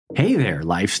Hey there,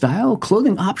 lifestyle,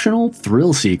 clothing optional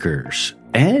thrill seekers.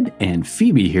 Ed and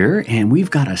Phoebe here, and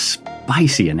we've got a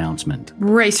spicy announcement.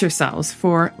 Brace yourselves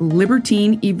for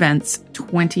Libertine Events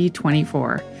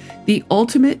 2024, the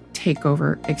ultimate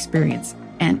takeover experience,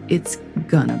 and it's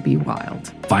gonna be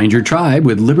wild. Find your tribe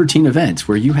with Libertine Events,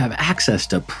 where you have access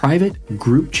to private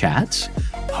group chats,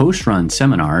 host-run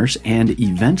seminars, and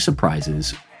event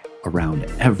surprises around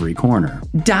every corner.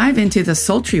 Dive into the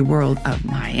sultry world of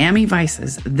Miami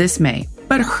Vices this May,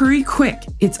 but hurry quick,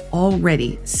 it's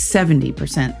already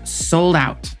 70% sold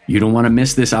out. You don't want to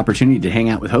miss this opportunity to hang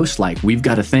out with hosts like We've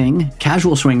Got a Thing,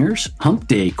 Casual Swingers, Hump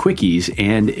Day Quickies,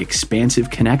 and Expansive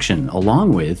Connection,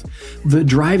 along with the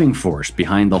driving force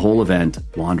behind the whole event,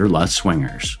 Wanderlust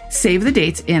Swingers. Save the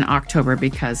dates in October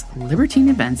because Libertine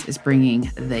Events is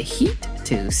bringing the heat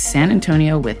to San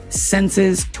Antonio with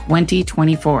Senses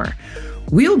 2024.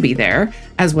 We'll be there,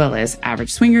 as well as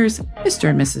Average Swingers, Mr.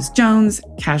 and Mrs. Jones,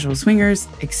 Casual Swingers,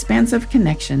 Expansive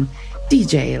Connection,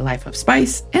 DJ Life of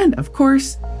Spice, and of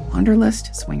course,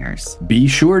 Wanderlust Swingers. Be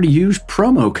sure to use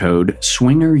promo code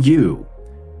SWINGERU,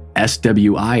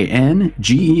 SWINGERU,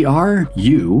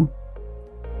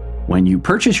 when you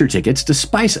purchase your tickets to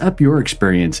spice up your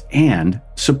experience and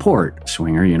support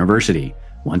Swinger University.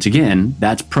 Once again,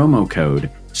 that's promo code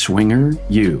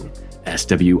SWINGERU,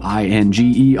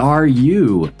 SWINGERU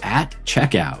at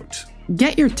checkout.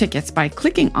 Get your tickets by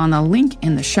clicking on the link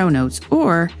in the show notes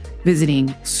or visiting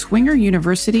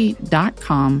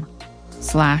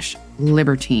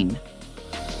swingeruniversity.com/libertine.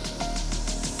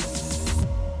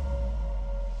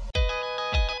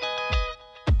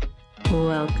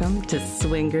 Welcome to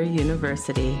Swinger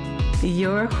University,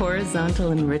 your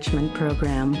horizontal enrichment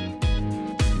program.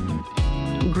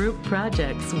 Group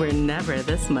projects were never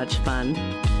this much fun.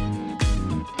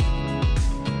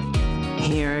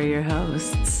 Here are your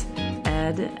hosts,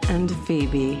 Ed and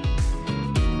Phoebe.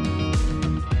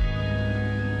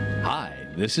 Hi,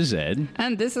 this is Ed.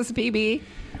 And this is Phoebe.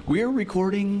 We are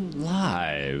recording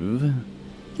live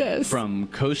from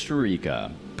Costa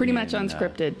Rica. Pretty much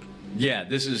unscripted. Yeah,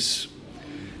 this is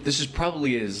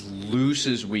probably as loose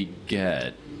as we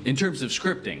get in terms of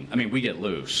scripting. I mean, we get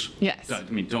loose. Yes. I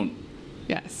mean, don't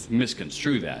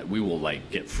misconstrue that. We will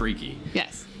get freaky.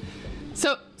 Yes.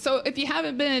 So if you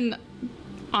haven't been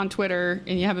on Twitter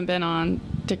and you haven't been on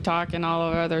TikTok and all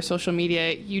of our other social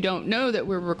media, you don't know that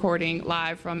we're recording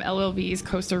live from LLV's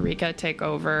Costa Rica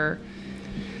Takeover.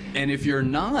 And if you're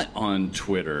not on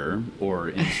Twitter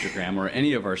or Instagram or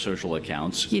any of our social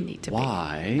accounts, you need to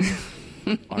why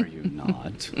are you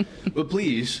not? But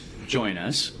please join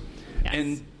us. Yes.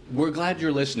 And we're glad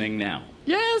you're listening now.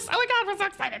 Yes. Oh my God, we're so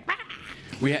excited.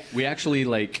 We actually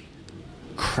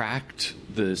cracked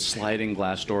the sliding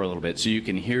glass door a little bit so you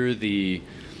can hear the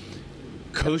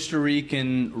Costa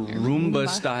Rican Roomba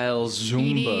style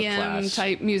Zumba EDM class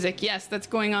type music. Yes, that's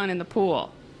going on in the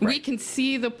pool. Right. We can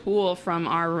see the pool from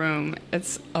our room.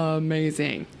 It's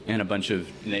amazing. And a bunch of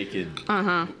naked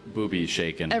boobies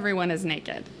shaking. Everyone is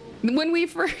naked. When we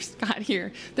first got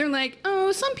here, they're like,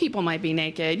 oh, some people might be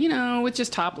naked, with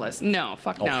just topless. No,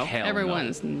 fuck no. Hell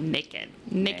Everyone's no. Naked.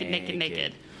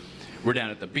 Naked. We're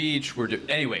down at the beach.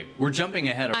 Anyway, we're jumping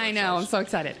ahead of ourselves. I know. I'm so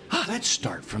excited. Let's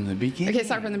start from the beginning. Okay,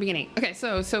 start from the beginning. Okay,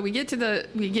 so we get the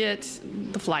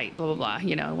flight, blah blah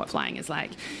blah. What flying is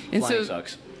like. And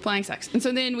Flying sucks. And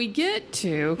so then we get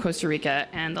to Costa Rica,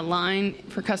 and the line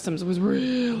for customs was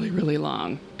really, really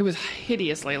long. It was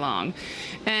hideously long,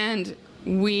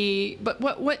 but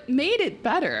what made it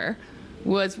better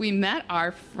was we met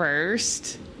our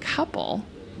first couple,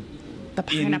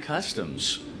 in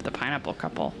customs. The pineapple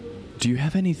couple. Do you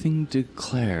have anything to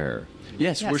declare?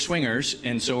 Yes, we're swingers,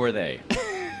 and so are they.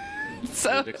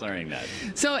 We're declaring that.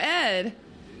 So Ed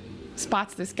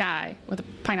spots this guy with a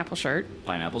pineapple shirt.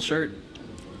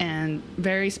 And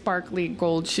very sparkly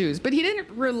gold shoes. But he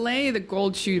didn't relay the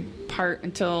gold shoe part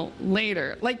until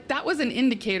later. That was an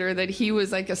indicator that he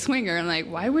was a swinger.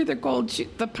 And why were the gold shoes?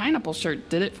 The pineapple shirt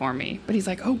did it for me. But he's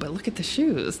like, oh, but look at the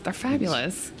shoes. They're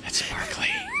fabulous. That's sparkly.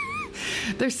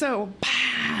 They're so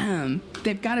bam.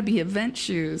 They've got to be event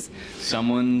shoes.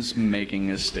 Someone's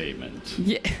making a statement.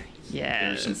 Yeah.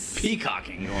 Yes. There's some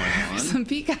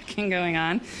peacocking going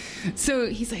on. So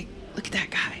he's like, look at that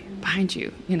guy behind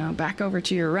you, back over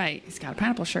to your right. He's got a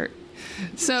pineapple shirt.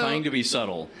 So Trying to be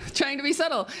subtle.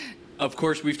 Of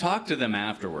course, we've talked to them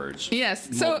afterwards. Yes.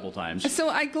 Multiple times. So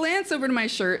I glance over to my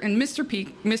shirt, and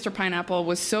Mr. Pineapple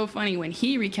was so funny when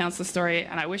he recounts the story,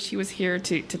 and I wish he was here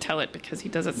to tell it because he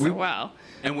does it so well.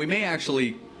 And we may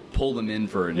actually pull them in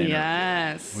for an interview.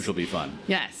 Yes. Which will be fun.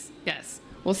 Yes.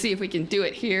 We'll see if we can do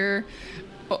it here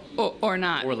or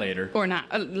not. Or later. Or not.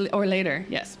 Or later,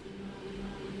 yes.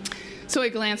 So I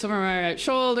glance over my right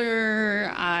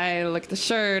shoulder. I look at the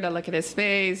shirt. I look at his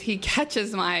face. He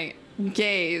catches my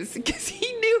gaze because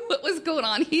he knew what was going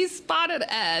on. He spotted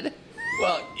Ed.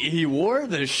 Well, he wore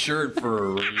the shirt for a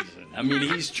reason. I mean,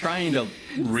 he's trying to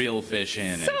reel fish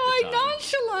in. So I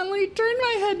nonchalantly turned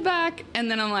my head back, and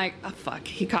then I'm like, oh, fuck,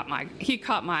 he caught my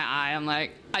eye. I'm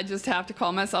like, I just have to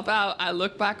call myself out. I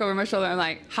look back over my shoulder, and I'm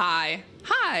like, hi,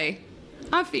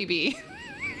 I'm Phoebe.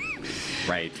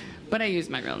 Right. But I used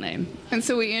my real name. And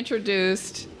so we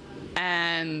introduced,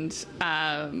 and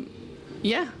and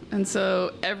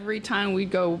so every time we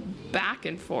go back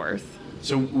and forth.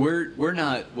 So we're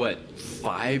not,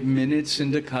 5 minutes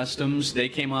into customs? They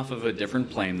came off of a different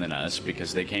plane than us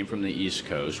because they came from the East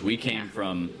Coast. We came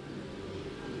from...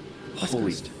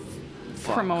 Holy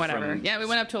fuck. From whatever. Yeah, we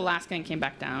went up to Alaska and came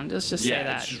back down. Let's just say that.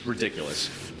 Yeah, it's just ridiculous.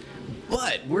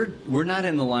 But we're not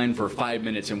in the line for 5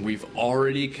 minutes, and we've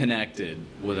already connected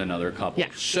with another couple. Yeah.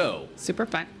 So... Super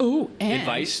fun. Ooh, and...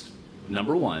 Advice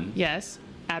number 1. Yes.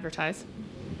 Advertise.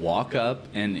 Walk up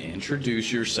and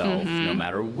introduce yourself, no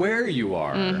matter where you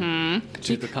are,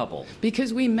 to the couple.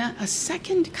 Because we met a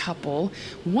second couple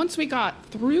once we got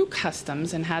through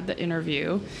customs and had the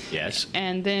interview. Yes.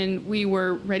 And then we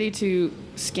were ready to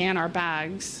scan our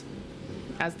bags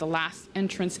as the last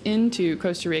entrance into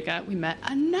Costa Rica. We met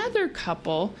another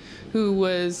couple who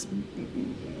was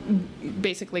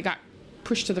basically got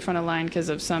pushed to the front of the line because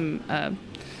of some...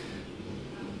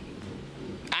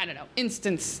 I don't know,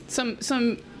 instance, some.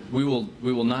 We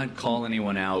will not call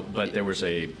anyone out, but there was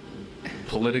a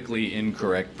politically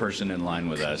incorrect person in line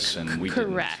with us, and we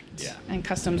correct. Didn't. Yeah. And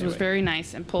customs was very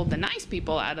nice and pulled the nice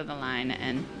people out of the line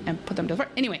and put them to the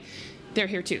front. Anyway, they're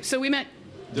here too. So we met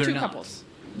two couples.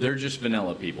 They're just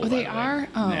vanilla people. Oh, they are?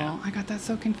 Oh, yeah. I got that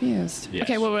so confused. Yes.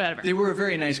 Okay, well, whatever. They were a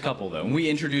very nice couple, though, and we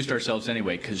introduced ourselves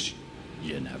anyway, because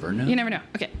you never know. You never know.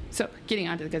 Okay, so getting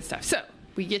on to the good stuff. So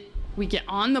we get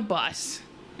on the bus.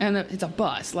 And it's a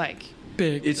bus, like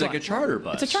big. It's like a charter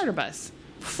bus. It's a charter bus,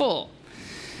 full.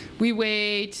 We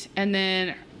wait, and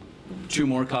then 2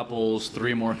 more couples,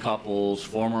 3 more couples,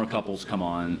 4 more couples come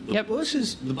on. The bus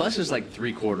is like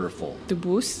 3/4 full. The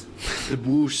bus. The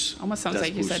bus. Almost sounds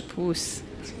like you said puss.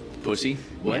 Pussy?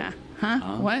 What? Yeah.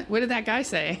 Huh? What? What did that guy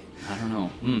say? I don't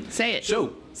know. Say it.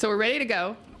 So we're ready to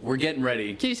go. We're getting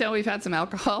ready. Can you tell we've had some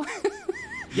alcohol?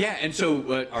 Yeah, and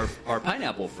so our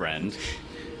pineapple friend.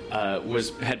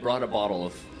 Had brought a bottle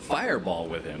of Fireball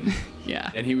with him.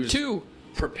 Yeah. And he was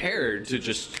prepared to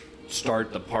just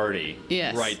start the party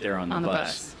right there on the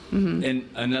bus. Mm-hmm. And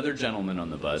another gentleman on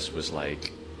the bus was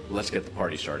like, let's get the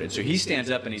party started. So he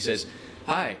stands up and he says,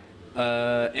 hi,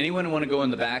 anyone want to go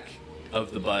in the back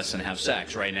of the bus and have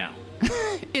sex right now?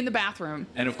 In the bathroom.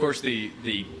 And of course the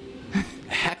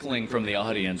heckling from the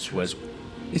audience was,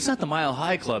 it's not the Mile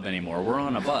High Club anymore. We're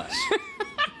on a bus.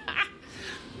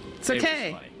 It's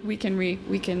okay. We can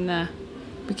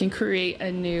create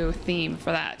a new theme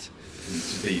for that.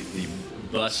 The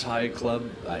bus high club.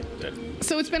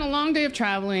 So it's been a long day of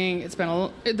traveling.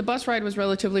 The bus ride was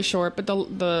relatively short, but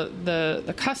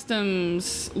the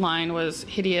customs line was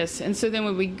hideous. And so then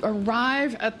when we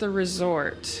arrive at the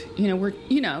resort,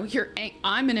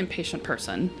 I'm an impatient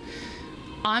person.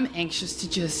 I'm anxious to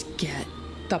just get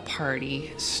the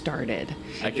party started.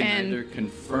 I can neither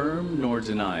confirm nor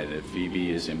deny that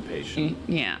Phoebe is impatient.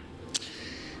 Yeah.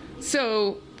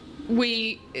 So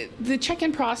the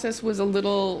check-in process was a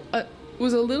little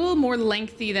more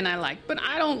lengthy than I like, but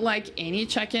I don't like any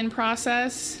check-in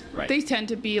process. Right. They tend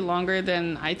to be longer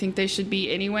than I think they should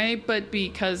be anyway, but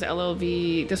because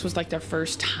LLV, this was like their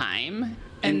first time.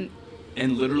 And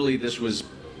literally this was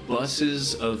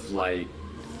buses of like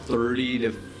 30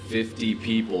 to 50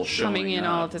 people coming in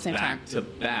all at the same back time. To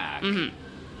back. Mm-hmm.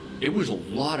 It was a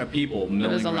lot of people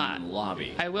milling around the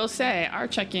lobby. I will say our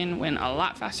check-in went a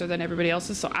lot faster than everybody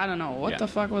else's, so I don't know what the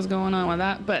fuck was going on with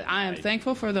that, but I am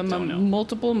thankful for the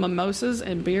multiple mimosas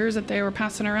and beers that they were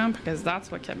passing around, because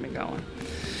that's what kept me going.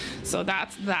 So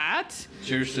that's that.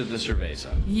 Cheers to the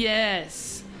cerveza.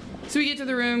 Yes. So we get to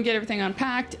the room, get everything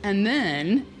unpacked, and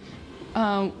then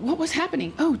what was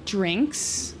happening? Oh,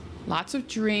 drinks. Lots of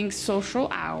drinks, social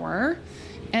hour.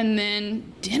 And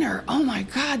then dinner. Oh my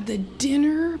God, the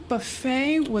dinner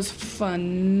buffet was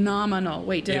phenomenal.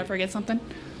 Wait, did I forget something?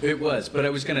 It was, but I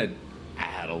was going to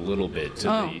add a little bit to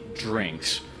the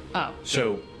drinks. Oh.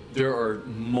 So there are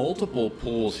multiple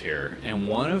pools here, and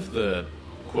one of the,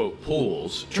 quote,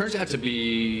 pools turns out to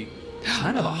be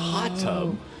kind of a hot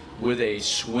tub with a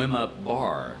swim-up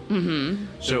bar. Mm-hmm.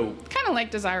 So kind of like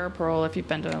Desire Pearl if you've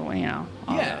been to, all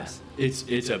those.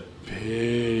 It's a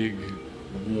big...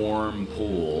 warm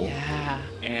pool. Yeah.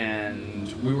 And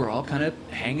we were all kind of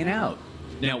hanging out.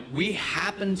 Now, we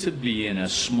happened to be in a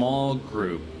small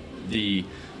group. The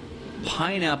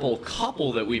pineapple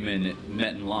couple that we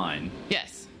met in line.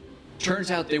 Yes. Turns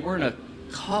out they weren't a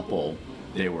couple,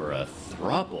 they were a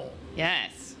throuple.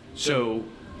 Yes. So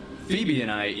Phoebe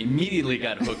and I immediately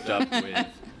got hooked up with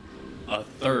a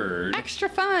third. Extra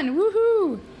fun.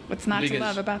 Woohoo. What's not to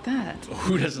love about that?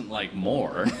 Who doesn't like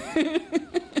more?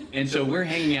 And so we're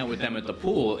hanging out with them at the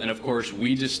pool, and of course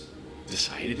we just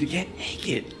decided to get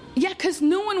naked. Yeah, because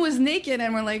no one was naked,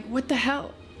 and we're like, what the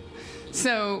hell?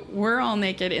 So we're all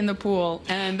naked in the pool,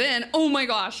 and then, oh my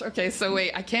gosh, okay, so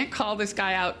wait, I can't call this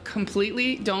guy out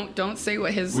completely. Don't say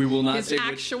what his We will not his say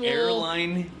actual which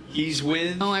airline he's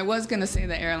with. Oh, I was gonna say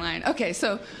the airline. Okay,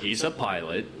 so He's a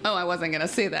pilot. oh, I wasn't gonna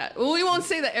say that. Well, we won't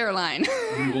say the airline.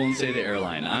 We won't say the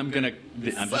airline. I'm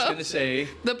just gonna say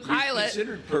the pilot.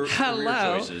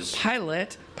 Hello, choices.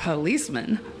 pilot,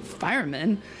 policeman,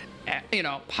 fireman.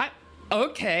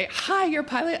 Okay, hi, you're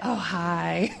pilot. Oh,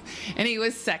 hi. And he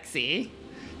was sexy,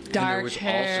 dark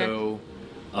hair. And there was also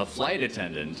a flight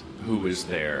attendant who was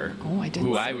there. Oh, I didn't.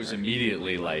 Who see I was her.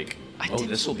 immediately like,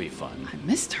 this will be fun. I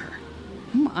missed her.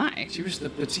 Oh my. She was the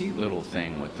petite little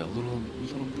thing with the little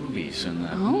boobies and the.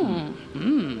 Oh.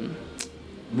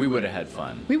 We would have had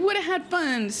fun. We would have had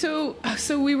fun. So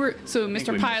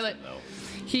Mr. Pilot,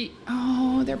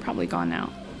 they're probably gone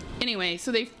now. Anyway,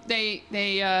 so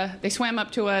they swam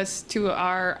up to us to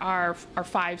our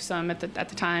fivesome at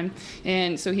the time,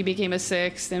 and so he became a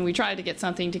sixth, and we tried to get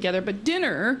something together, but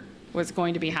dinner was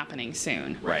going to be happening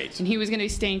soon. Right. And he was going to be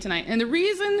staying tonight. And the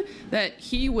reason that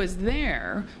he was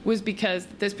there was because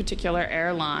this particular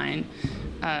airline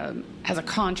has a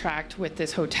contract with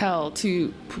this hotel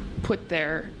to put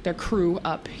their crew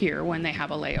up here when they have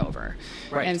a layover.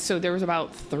 Right. And so there was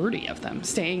about 30 of them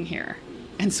staying here.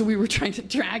 And so we were trying to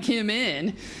drag him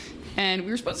in, and we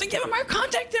were supposed to give him our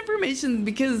contact information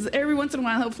because every once in a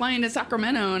while he'll fly into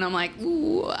Sacramento, and I'm like,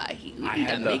 ooh, I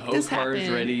had the whole cards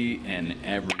ready and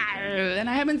everything. And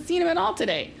I haven't seen him at all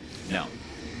today. No.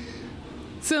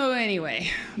 So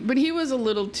anyway, but he was a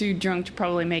little too drunk to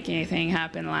probably make anything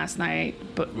happen last night,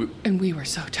 and we were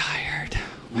so tired.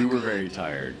 We were very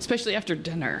tired. Especially after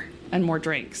dinner and more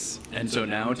drinks. And so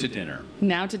now to dinner.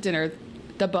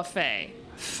 The buffet.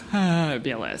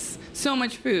 Fabulous. So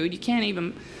much food. You can't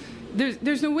even...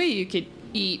 There's no way you could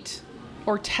eat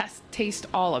or taste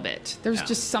all of it. There's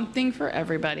just something for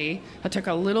everybody. I took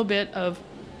a little bit of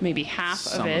maybe half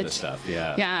of it. Some of the stuff,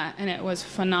 yeah. Yeah, and it was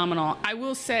phenomenal. I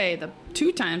will say the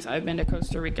 2 times I've been to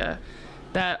Costa Rica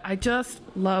that I just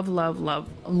love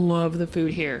the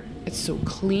food here. It's so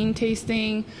clean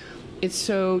tasting. It's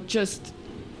so just...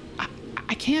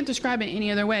 I can't describe it any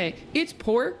other way. It's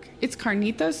pork, it's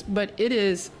carnitas, but it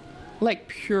is like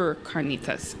pure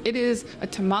carnitas. It is a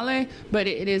tamale, but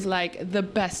it is like the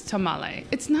best tamale.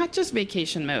 It's not just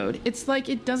vacation mode. It's like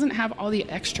it doesn't have all the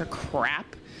extra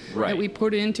crap that we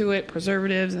put into it,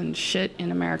 preservatives and shit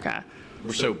in America.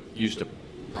 We're so used to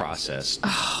processed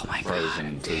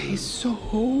frozen food. It's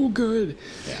so good.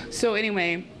 Yeah. So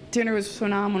anyway, dinner was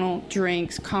phenomenal.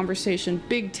 Drinks, conversation,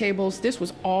 big tables. This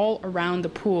was all around the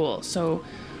pool. So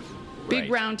big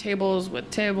round tables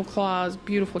with tablecloths,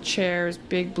 beautiful chairs,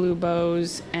 big blue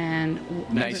bows, and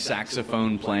nice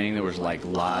saxophone playing. There was like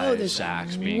live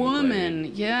sax being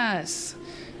played. Yes.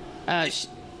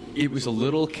 It was a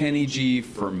little Kenny G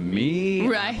for me.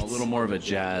 Right. I'm a little more of a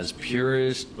jazz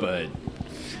purist, but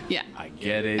yeah, I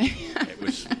get it.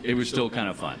 It was still kind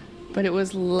of fun. But it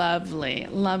was lovely.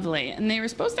 And they were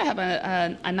supposed to have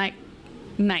a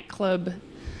nightclub.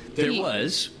 There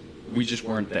was. We just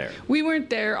weren't there. We weren't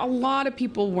there. A lot of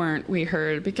people weren't, we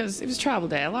heard, because it was travel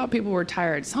day. A lot of people were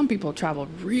tired. Some people traveled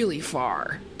really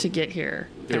far to get here.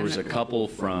 There was a couple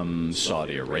from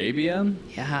Saudi Arabia.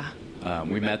 Yeah.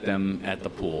 We met them at the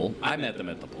pool. I met them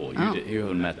at the pool. You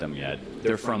haven't met them yet.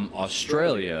 They're from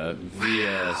Australia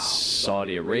via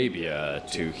Saudi Arabia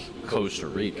to Costa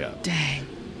Rica. Dang.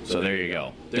 So there you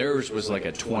go. Theirs was like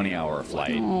a 20-hour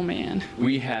flight. Oh, man.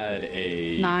 We had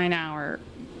a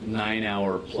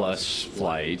 9-hour plus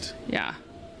flight. Yeah.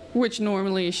 Which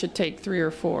normally should take 3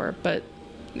 or 4. But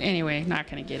anyway, not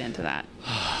going to get into that.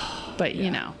 But, you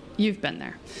know, you've been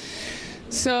there.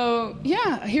 So,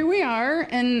 yeah, here we are.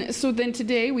 And so then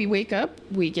today we wake up,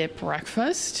 we get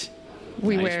breakfast.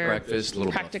 We wear breakfast,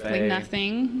 little practically buffet.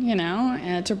 Nothing, you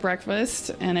know, to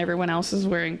breakfast. And everyone else is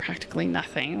wearing practically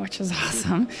nothing, which is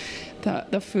awesome.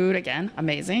 The food, again,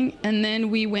 amazing. And then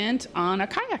we went on a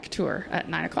kayak tour at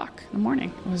 9 o'clock in the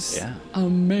morning. It was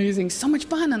amazing. So much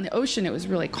fun on the ocean. It was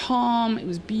really calm. It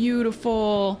was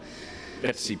beautiful.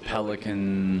 Got to see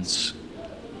pelicans.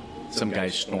 Some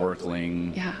guys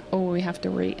snorkeling. Yeah. Oh, we have to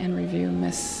rate and review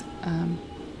Miss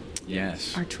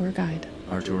Yes. Our tour guide.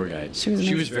 She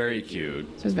was very cute.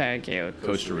 She was very cute.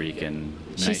 Costa Rican.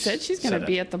 She said she's going to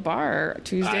be at the bar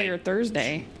Tuesday or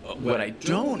Thursday. What I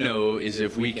don't know is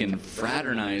if we can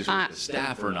fraternize with the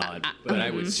staff or not, but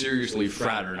I would seriously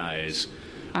fraternize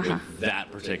with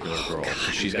that particular girl.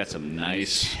 She's got some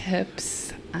nice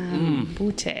hips and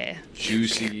booty.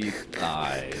 Juicy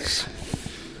thighs.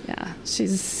 Yeah,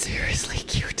 she's seriously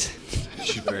cute.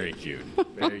 She's very cute.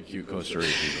 Very cute Costa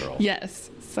Rican girl. Yes,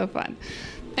 so fun.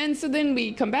 And so then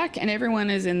we come back and everyone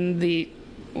is in the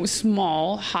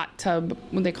small hot tub.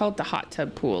 Well, they call it the hot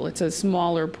tub pool. It's a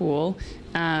smaller pool.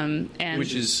 And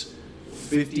which is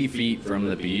 50 feet from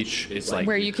the beach. It's like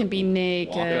where you can be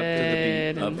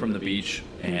naked. Walk up, up from the beach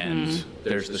and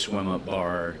there's the swim up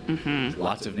bar.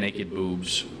 Lots of naked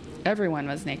boobs. Everyone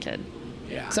was naked.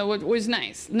 Yeah. So it was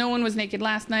nice. No one was naked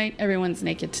last night. Everyone's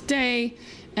naked today.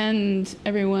 And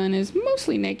everyone is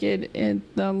mostly naked in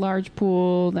the large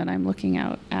pool that I'm looking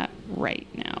out at right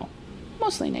now.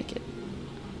 Mostly naked.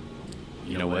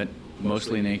 You know what?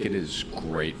 Mostly naked is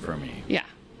great for me. Yeah.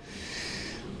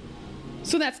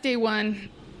 So that's day one.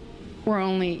 We're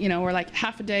only, we're like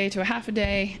half a day to a half a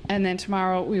day. And then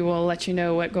tomorrow we will let you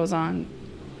know what goes on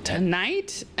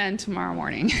tonight and tomorrow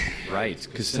morning. Right.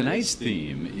 Because tonight's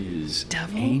theme is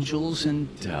angels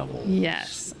and devils.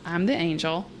 Yes. I'm the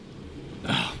angel.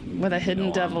 Oh, with a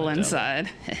hidden devil inside.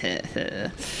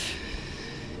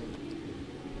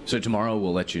 So tomorrow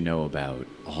we'll let you know about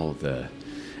all the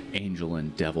angel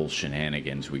and devil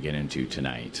shenanigans we get into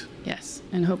tonight. Yes,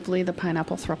 and hopefully the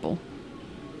pineapple throuple.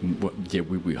 Yeah,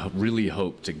 we really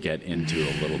hope to get into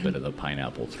a little bit of the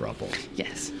pineapple throuple.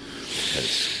 Yes.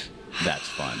 Because that's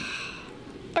fun.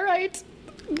 All right,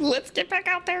 let's get back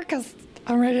out there because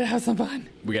I'm ready to have some fun.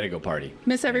 We got to go party.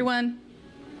 Miss everyone.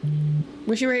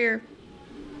 Wish you were here.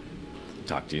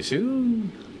 Talk to you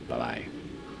soon. Bye-bye.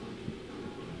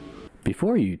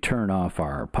 Before you turn off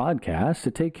our podcast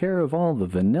to take care of all the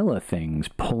vanilla things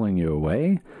pulling you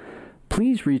away,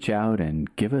 please reach out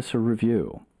and give us a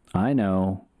review. I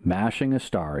know, mashing a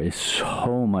star is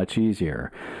so much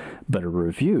easier, but a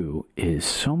review is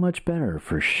so much better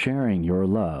for sharing your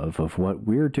love of what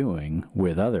we're doing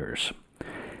with others.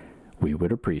 We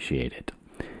would appreciate it.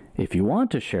 If you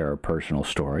want to share a personal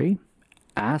story,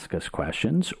 ask us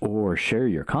questions, or share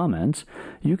your comments,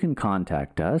 you can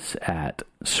contact us at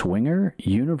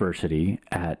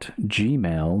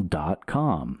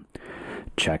swingeruniversity@gmail.com.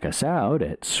 Check us out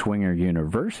at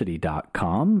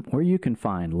swingeruniversity.com, where you can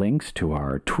find links to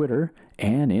our Twitter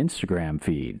and Instagram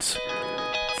feeds.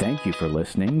 Thank you for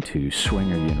listening to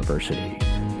Swinger University,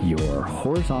 your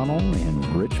horizontal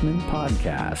enrichment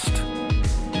podcast.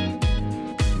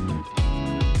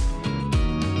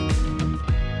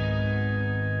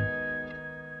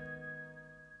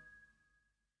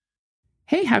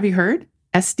 Hey, have you heard?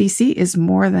 SDC is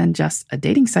more than just a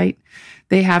dating site.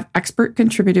 They have expert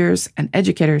contributors and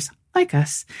educators like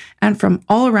us and from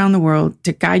all around the world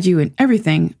to guide you in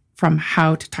everything from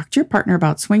how to talk to your partner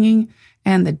about swinging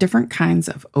and the different kinds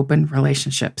of open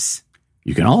relationships.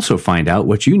 You can also find out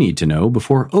what you need to know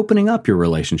before opening up your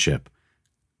relationship,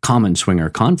 common swinger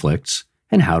conflicts,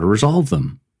 and how to resolve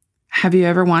them. Have you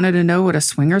ever wanted to know what a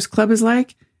swingers club is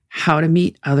like? How to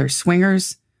meet other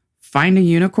swingers? Find a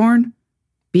unicorn?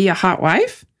 Be a hot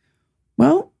wife?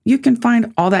 Well, you can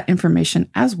find all that information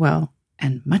as well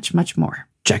and much, much more.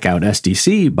 Check out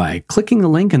SDC by clicking the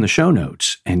link in the show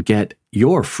notes and get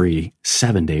your free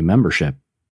 7-day membership.